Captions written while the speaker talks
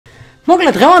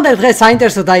მოკლედ დღევანდელ დღეს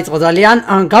საინტერესო დაიწყო ძალიან.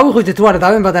 გავიხვიდეთ თუ არა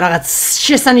დავემბადა რაღაც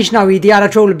შესანიშნავი იდეა,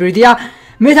 არაჩვეულებრივი იდეა.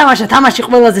 მეთამაშა თამაში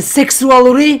ყველაზე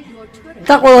სექსუალური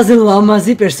და ყველაზე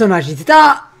ლამაზი პერსონაჟით და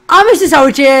ამისთვის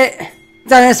ავირჩიე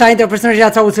ძალიან საინტერესო პერსონაჟი,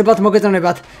 რაც აუცილებლად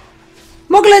მოგეწონებათ.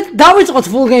 მოკლედ დავიწყოთ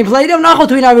full gameplay და ვნახოთ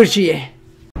ვინ ავირჩიე.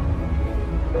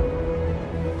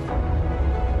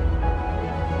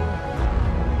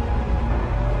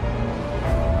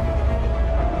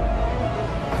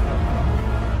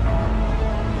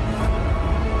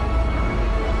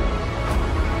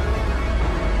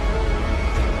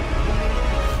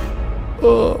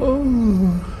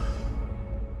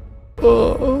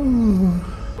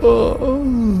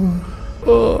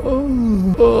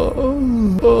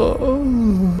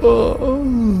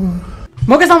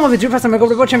 მოგესალმებით ჯგუფასთან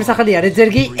მეგობრებო, ჩემი სახელია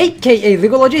რეძერგი aka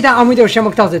Ligology და ამ ვიდეოში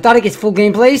შემოგთავაზებთ ტარიკის full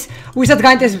gameplays. ვისაც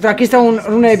გაინტერესებთ რა ქრისტეულ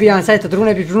რუნები ან საერთოდ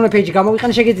რუნე page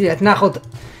გამოვიყენე, შეგიძლიათ ნახოთ.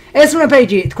 ეს რუნე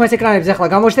page თქვენს ეკრანებზე ახლა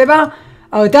გამოჩნდება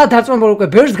და დარწმუნებული უკვე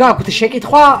ბევრს გაქვთ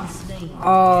შეკითხვა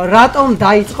რატომ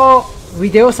დაიწყო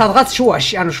ვიდეო სადღაც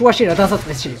შუაში, ანუ შუაში რა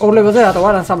დასაწყისში, 2 level-ზე რატო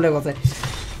არ ან 3 level-ზე.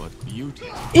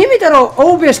 იმიტომ რომ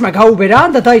OBS-მა გაუბერა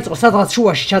და დაიწყო სადღაც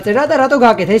შუაში ჩაწერა და რატო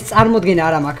გააკეთა ეს წარმოდგენა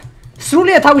არ მაქვს.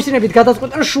 სრულიად თავისინებით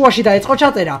გადაწყვეტა რომ შუაში დაიწყო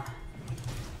ჩაწერა.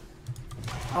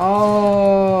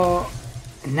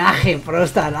 ნახე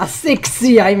პროსტა რა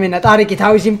სექსია იმენა ტარიკი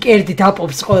თავისი მკერდით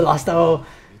აპობს ყველას და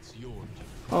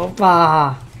ოპა.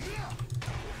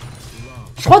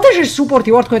 სხვადასხვა სუპორტი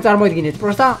ვარ თქვენ წარმოიდგინეთ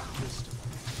პროსტა.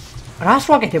 რას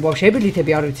ვაკეთებ ვაფშე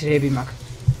აბილიტები არ ვიცი რები მაქვს.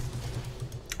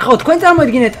 ხო თქვენ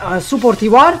წარმოიდგინეთ სუპორტი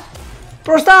ვარ.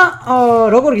 პროსტა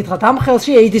როგორ გითხრათ ამ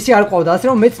ხელში ADC არ ყავდა ასე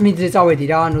რომ მეც მიძე წავედი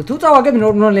რა. ანუ თუ წავაგებ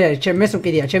ნორმალი არის, მეს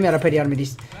უკიდია, ჩემი არაფერი არ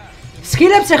მიდის.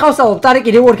 სკილებს ეხავსავებ, ტარიკი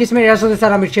რევორკის მე რასოდეს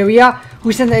არ ამირჩევია.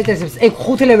 ვისენ დაინტერესებს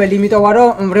 5 level იმიტომ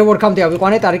რომ რევორკამდე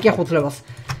ავიყვანე ტარიკი 5 levels.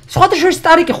 სხვადასხვა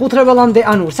ტარიკი 5 level-ამდე,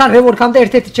 ანუ სან რევორკამდე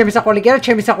ერთ-ერთი ჩემი საყვალი კი არა,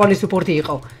 ჩემი საყვალი სუპორტი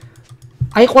იყო.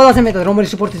 აი ყველაზე მეტად რომელი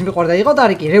სუპორტის მიყვარდა იყო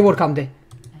ტარიკი რევორკამდე.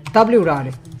 W რა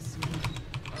არის?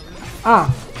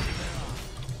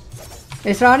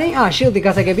 ეს რა არის? შილდი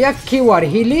გასაგებია, Q არის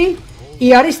ჰილი, E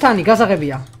არის თანი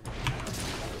გასაღებია.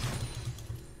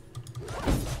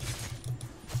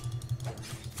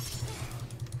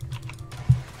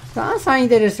 და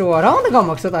საინტერესოა, რა უნდა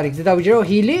გავმაქსოთ ტარიკზე დავიჯერო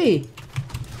ჰილი?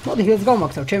 მოდი ჰილს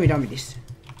გავმაქსავ, ჩემი რა მიდის.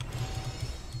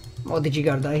 მოდი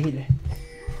ჯიგარ დაიჰილე.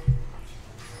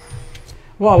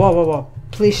 Wow.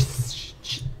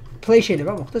 Play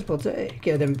შეიძლება მოხდეს ბოძე?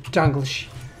 კიდე ჯანგლში.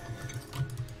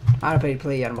 არაფერი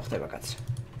play არ მოხდება კაცო.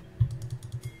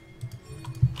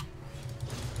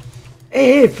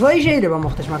 play შეიძლება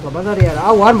მოხდეს მართლა ბაზარი არა.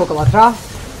 აუ არ მოკლათ რა.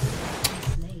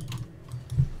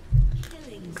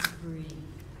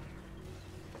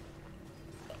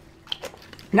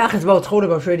 ნახეთ ბაუც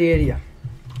ცხოვრება შვედიერია.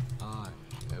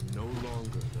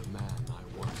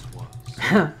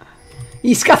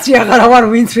 ის კაცი აღარა ვარ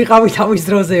ვინც ვიყავით ამის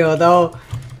დროზეო და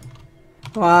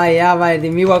ვაი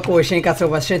მივაკუე შენ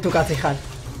კაცობას, შენ თუ კაცი ხარ.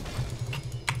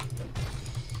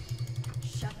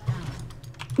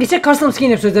 ისე custom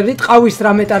skin-ებს ვეძებდით, ყავის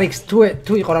რამე ტარიქს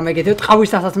თუ იყო რამე გეთევთ, ყავის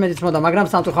 111-იც მოდა, მაგრამ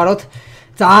სამწუხაროდ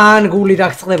ძალიან გული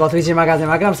დაგწყდებათ ვიზი მაგაზე,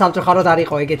 მაგრამ სამწუხაროდ არ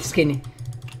იყო ეგეთი skin-ი.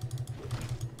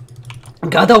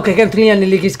 გადავქეკებ თლიანი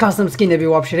ლიგის custom skin-ები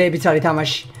ვაფშე რეებიც არის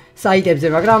თამაში საიტებზე,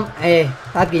 მაგრამ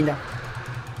რა გინდა.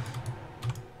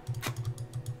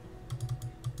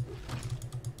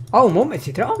 აუ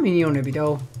მომეცით რა მინიონები და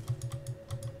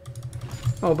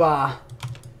ოპა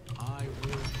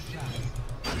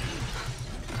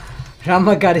რა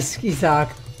მაგარი სკისა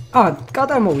აქვს.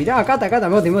 კატა მოვიდა, კატა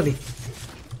მოდი.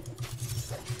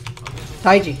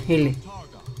 დაიჭი ჰილი.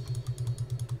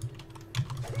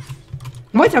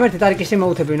 მოიცა მერტე ტარიკი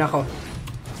შემოუთები ნახავ.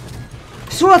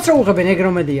 სულაც რო უღებენ ეგ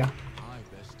რომედია.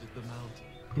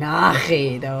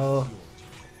 ნახე და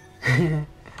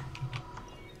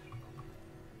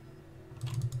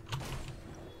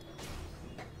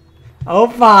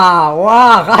ოპა,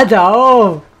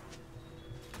 გადაო.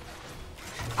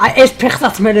 ეს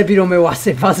ფეხსაცმელები რომ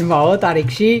ევასებ აზმაო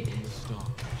ტარიკში.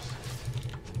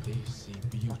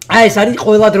 ეს არის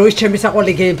ყველა დროის ჩემი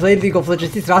საყვარელი gameplay League of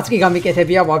Legends-ის, რაც კი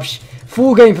გამიკეთებია ვაფშე.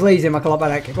 Full gameplay-ზე მაქვს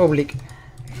ლაპარაკი, public.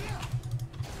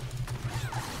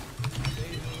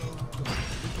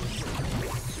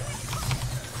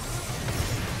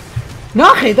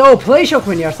 ნახე და play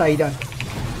შოქმენი არ საიდან.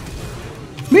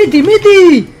 მიდი.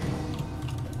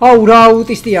 აუ რა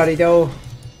აუტისტი არის და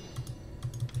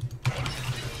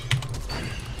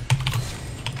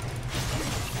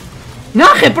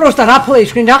ნახე პროსტა რა play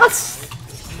screen რაღაც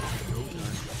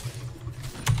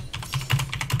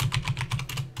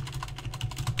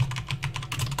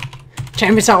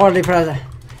ჩემი საყვარელი ფრაზა.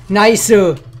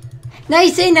 Nice.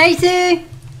 Nice, nice.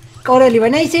 Corelli,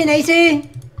 nice, nice.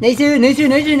 Nice, nice,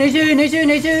 nice, nice, nice,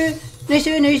 nice. Nice,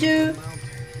 nice.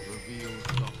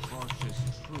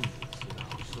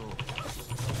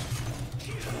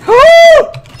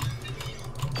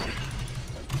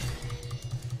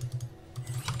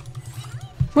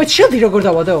 What should you go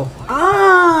to do?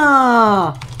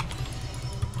 Ah!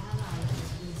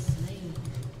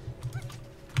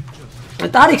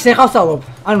 Tarik შეხავსავობ.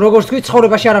 ან როგორც თქვი,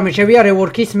 ცხოვრებაში არ ამერჩევია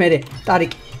რევორკის მერე.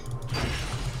 Tarik.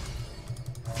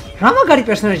 რა მაგარი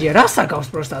პერსონაჟია, რა საკავს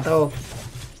პროსტატო?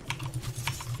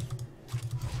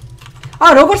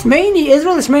 როგორც მეინი,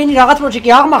 ezroles მეინი რაღაც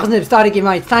პროჯექტი აღმახსნებს Tariki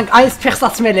მაინც. თან აი ეს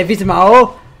ფეხსაცმელები ძმაო.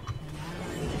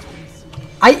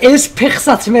 აი ეს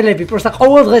ფეხსაცმელები, პროსტა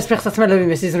ყოველ დღეს ფეხსაცმელები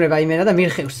მესიზრება იმენა და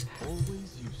მირხევს.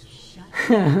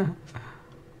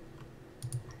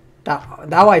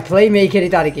 დავაი playmaker-ი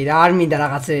Tariki რა არ მინდა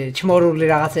რაღაცე ჩმორული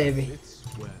რაღაცეები.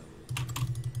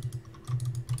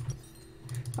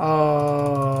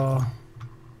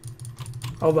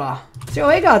 ობა. всё,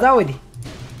 ეგა დავედი.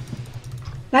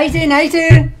 Nice, nice.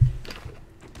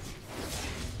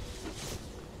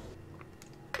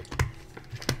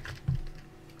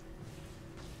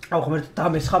 ხომ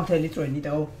დამესხა მთელი წვენი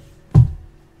დაო.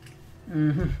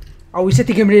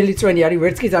 ისეთი გემრიელი წვენი არის,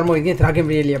 ვერც კი წარმოიდგინეთ რა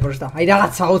გემრიელია პროსტა. აი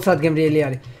რაღაც საოცრად გემრიელი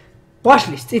არის.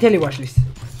 ვაშლის, წითელი ვაშლის.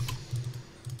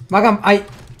 მაგრამ აი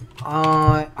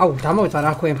დამოვეცა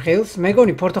რა ქვია მხილს,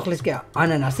 მეგონი პორტოხლის კი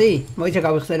ანანასი? მოიცა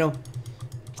გავიხსენო.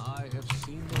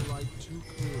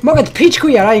 მოგეთ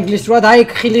ფიჩქვია რა ინგლისურად, აი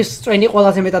ხილის წვენი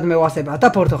ყველაზე მეტად მევასება და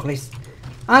პორტოხლის.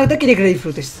 და კიდე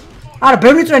გრეიპფრუტის. არა,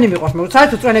 ბევრი წვენი მიყვარს, მაგრამ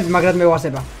საერთოდ წვენები მაგრად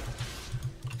მევასება.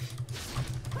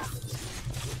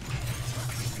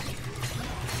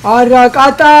 არა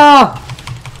კატა!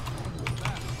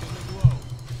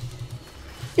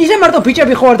 ისე მარტო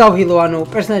ბიჭები ხო არ დავჰილო, ანუ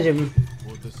პერსონაჟები.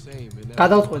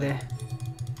 გადავწყვეტე.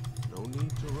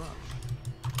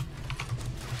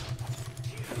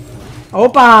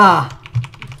 ოპა!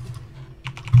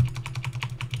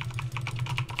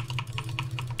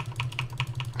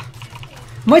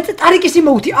 მოიცა Tarikis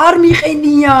იმოუთი არ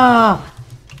მიყენია.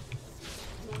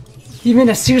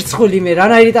 იმენა სირცხული მე,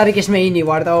 რანაირი Tarikis მეინი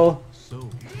ვარ დაო.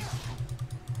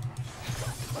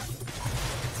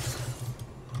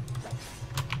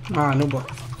 ნუ ბო.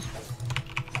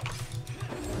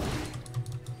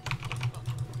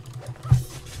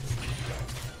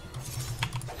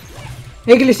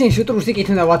 ეგლისინ შუტრუსი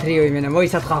კითხნა ვათრიო იმენა,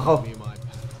 მოისათხან ხო.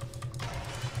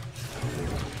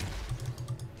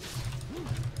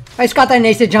 ეს კატაინა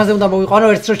ისე ჯანზე უნდა მოვიყვანო,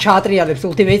 ერთს რო ჩაატრიალებს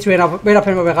ულტიმეიტს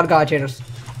ვერაფერმა ვეღარ გააჩეროს.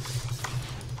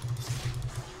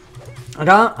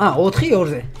 რა?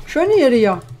 4-2-ზე.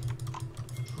 შვენიერია.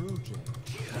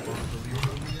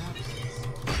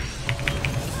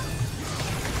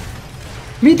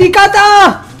 მიდი კატა!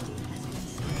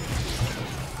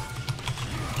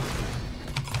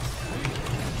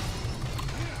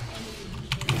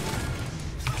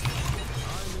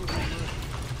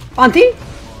 ანტი?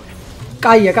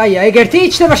 კაია, ეგ ერთი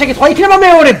იჩნდება შეკითხვა, იქნება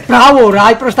მეორე. ბრავო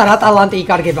რა, აი პროსტა რა ტალანტი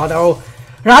იკარგება და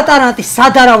რა ტალანტი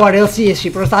სადარა ვარ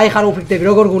LCS-ში, პროსტა აი ხარ უფიქდები,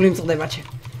 როგორ გული მწყდება ჩემ.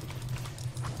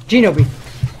 ჯინობი.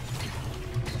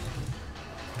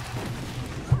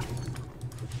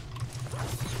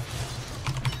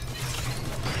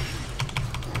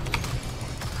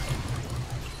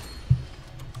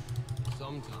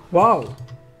 Wow.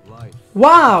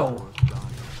 Wow.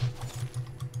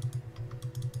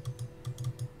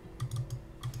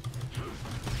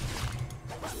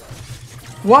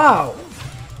 Wow.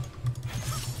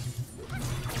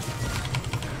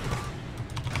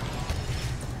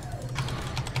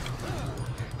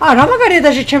 რა მაგარია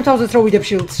და ჩემ თავზეც რო ვიდებ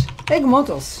შილდს. ეგ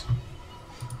მოწონს.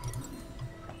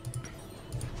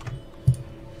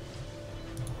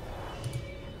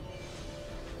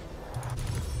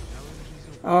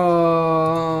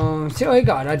 всё,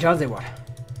 ეგა რა ჯაზე ვარ.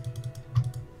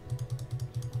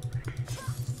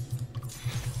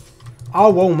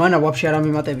 ვაუ, მანა ვაფშე არ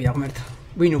მიმატებია ღმერთო.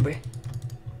 ვინუბე.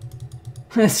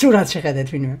 სურათ შეხედეთ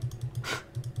ვინმე.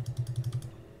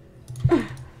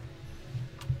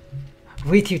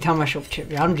 WTF თამაშობ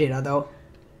ჩემი, არ მჯერა დაო.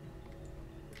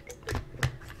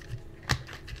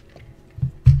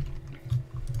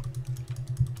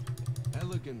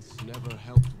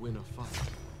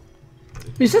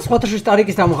 ისე სხვათა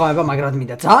Tarikis დამღავება მაგრად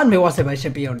მინდა. ძალიან მევასება ეს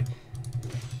ჩემპიონი.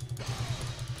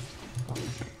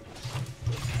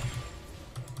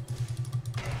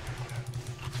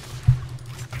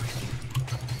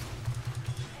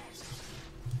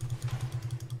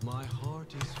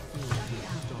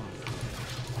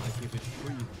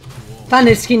 თან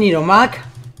ეს სკინი რომ აქ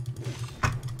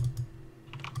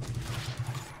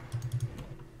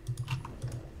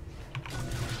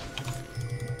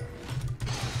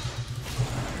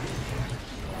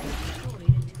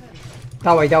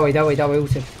დავაი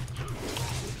უცებ.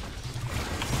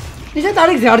 ისე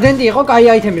ტარიქზე არდენტი იყო, კაი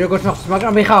აითემი როგორც მახსოვს,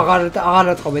 მაგრამ ეხა აღარ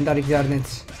აწყობენ ტარიქზე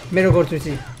არდენტს. მე როგორც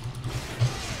ვიცი.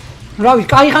 რა ვიცი,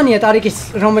 კაი ხანია ტარიქის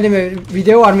რომელიმე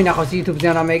ვიდეო არ მინახავს YouTube-ზე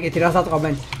ან რამე ეგეთი რას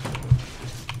აწყობენ.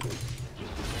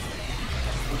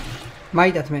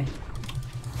 მაიტათ მე.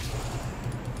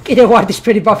 კიდე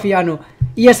ვარდისფერი ბაფი, ანუ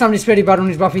იასამნისფერი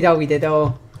ბარონის ბაფი დავიდედო.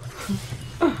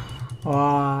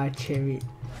 ვა,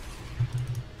 ჩემი.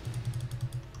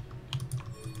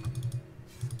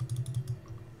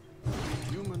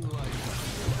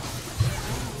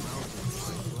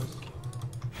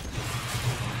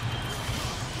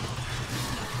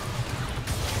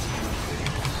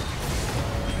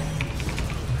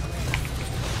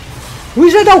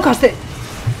 ვიზე დავკასტე?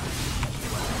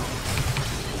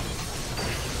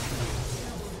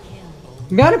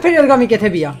 მე არაფერი არ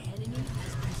გამიკეთებია.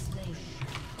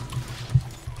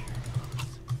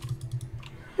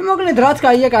 მოკლედ რაც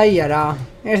კაია რა.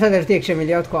 ერთადერთი ეგ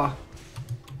შემიძლია ვთქვა.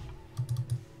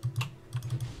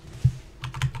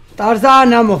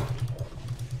 ტარზან ამო.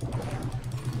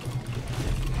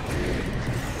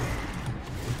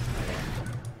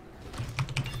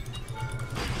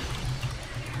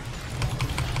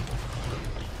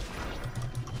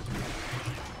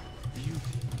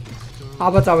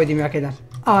 აბა წავედი მე აქედან.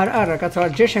 არა, კაცო,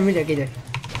 ჯერ შემიძლია კიდე.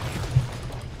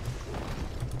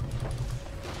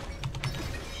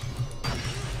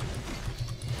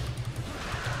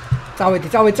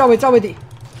 წავედი.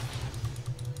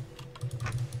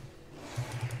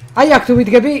 აი აქ თუ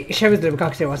ვიდგები, შევეძლებ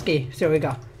გაქცევას, კი, всё,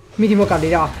 ეგა. მიდი მოკალი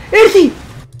რა. ერთი!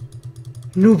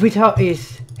 ნუ ვითა ის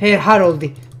ჰაროლდი.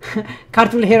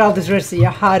 ქართული ჰერალდის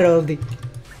ვერსია, ჰაროლდი.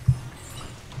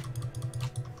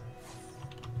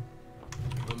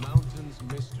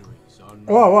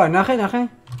 ვა, ნახე.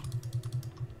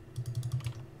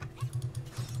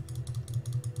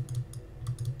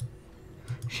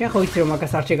 შენ ხო იცი რომ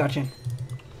მაგას არ შეგარჩენ.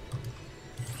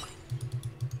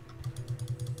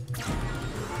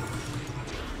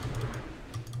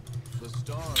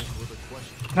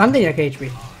 რამდენი აქვს HP?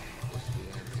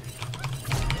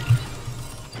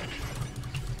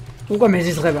 უკვე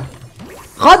მეზიზღება.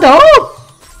 ხადო?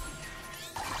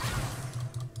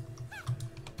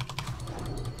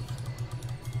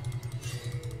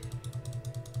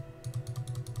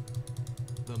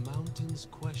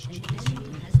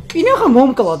 კიდე ხა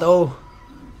მომკლოდო.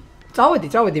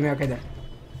 წავედი მე აქედან.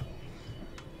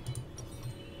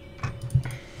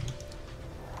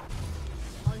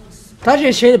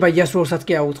 თაჯე შეიძლება იასროსაც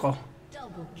კი აუწყო.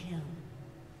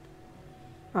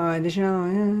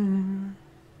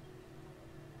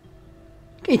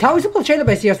 კი, თავისუფლად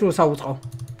შეიძლება ეს იასროს აუწყო.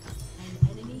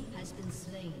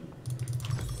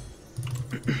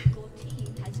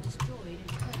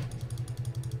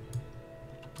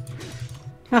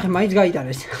 ნახე, მაინც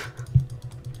გაიტანეს.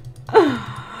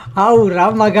 აუ, რა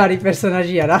მაგარი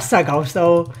პერსონაჟია, რა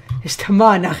საგავსო. ეს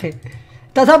თმა ნახე.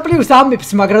 და თამპლიუს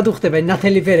ამებს მაგრად უხდებენ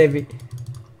ნათელი ფერები.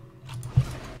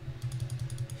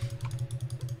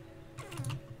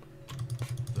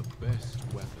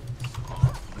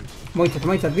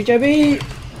 მოიცათ ბიჭები.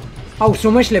 აუ,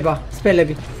 სუმეშლება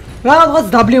სპელები. რაღაც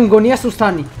W მგონია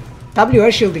სუსტანი. W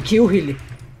არ შილდი, Q ჰილი.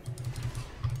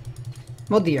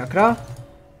 მოდი აქ რა.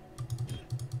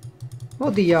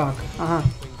 აჰა.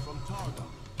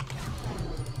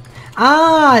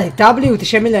 W-ით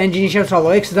შემიძლია ენჯინი შევცვალო,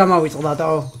 X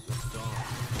დამავიწყდათო.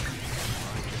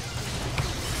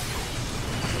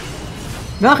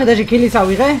 ნახე დაჟე კილიც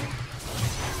ავიღე.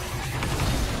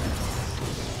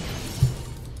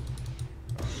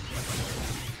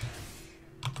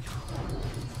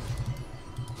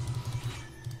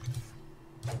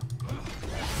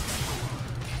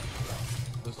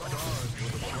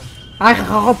 აი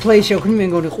ხახო პლეი შევქმნი მე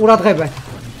მგონი ყურადღება.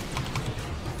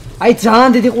 აი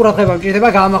ძალიან დიდი ყურადღება მჭირდება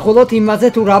გამახვილოთ იმაზე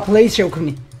თუ რა პლეის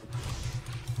შევქმნი.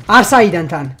 არ საიდან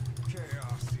თან.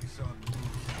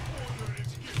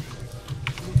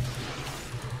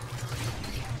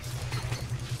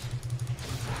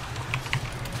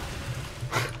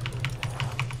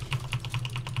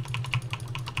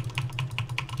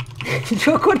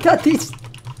 როგორ დადის?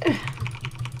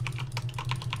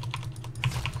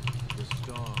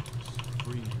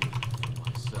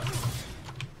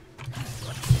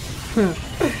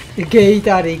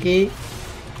 გეიტარი კი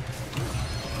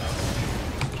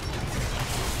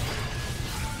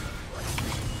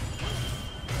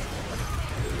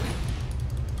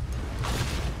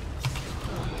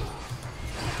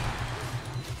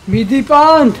მიდი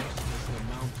პანთ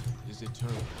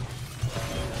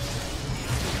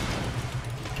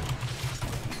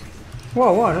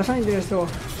ვა რა საინტერესოა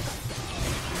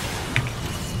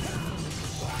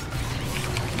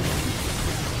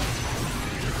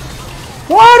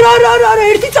არა,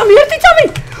 ერთი წამი.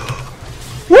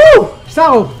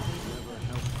 საო.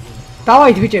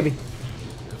 დავაით ბიჭები.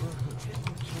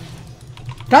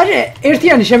 დაჟე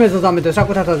ერთიანი შემეძლო დამედო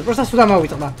საკუთარ თავზე, პროსტა სულ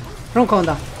დამავიწყდა. რომ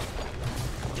ქონდა.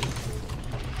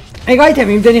 ეგ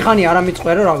აიტემი იმდენი ხანი არ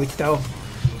ამიწყერო, რა ვიცი დაო.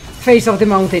 Face of the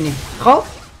mountain. ხო?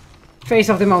 Face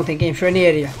of the mountain game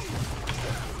შვენიერია.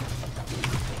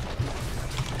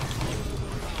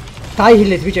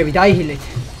 დაიჰილეთ ბიჭები, დაიჰილეთ.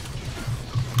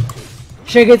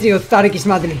 შეგეწიოთ ტარიკის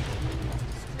მადლი.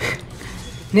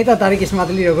 ნეტა ტარიკის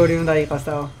მადლი როგორი უნდა იყოს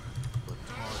დაო.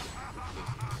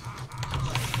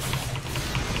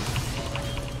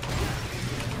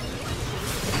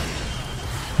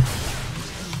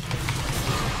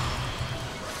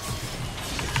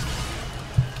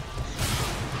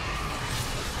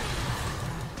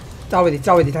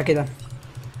 წავედით აქედან.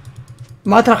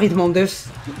 მათრახით მომდევს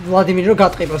ვლადიმირი რომ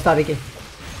გატყიბოს ტარიკი.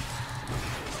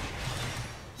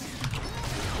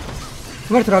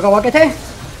 ვერთ რა გავაკეთე?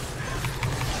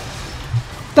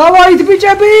 დავაით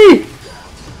ბიჭები!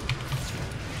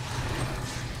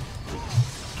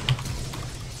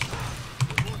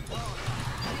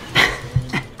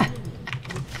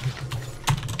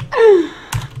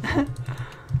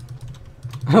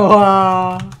 ვა!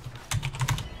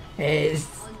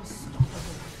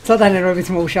 სათანერობით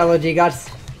მოუშალო ჯიგარს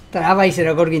და აბა ისე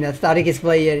როგორ გინდათ ტარიკის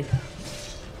პლეიერი.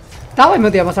 დავაი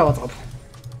მოდი ამას ავაწყობ.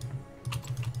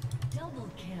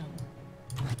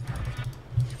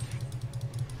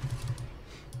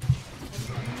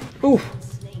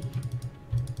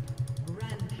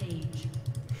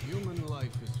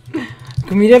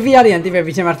 გმირები არიან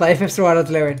ტიპები შემართლა FF-ს რო არ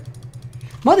აძლევენ.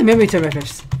 მოდი მე მიცემ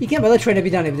FF-ს. იქნება და ჩვენები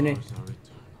დანებდნენ.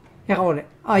 ეხლა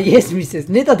აი ეს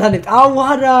მისეს ნეტა დანებთ. აუ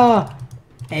არა.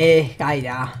 კაი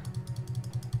რა.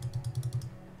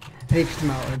 რიფტ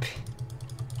მავრები.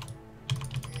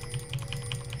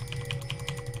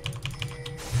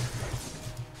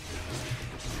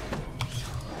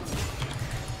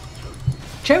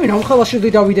 ჩემი რომ ხელა შილდი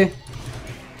დავიდე.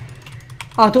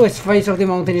 თუ ეს Face of the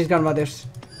Mountain-ის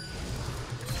განმადერს.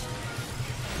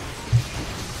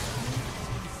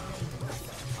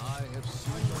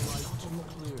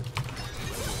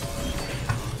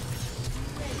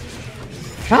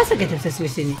 რას აკეთებს ეს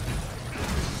ისინი?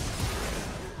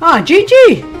 GG!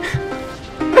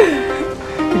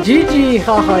 GG,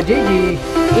 ხახა, GG.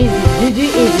 Easy, GG,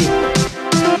 easy.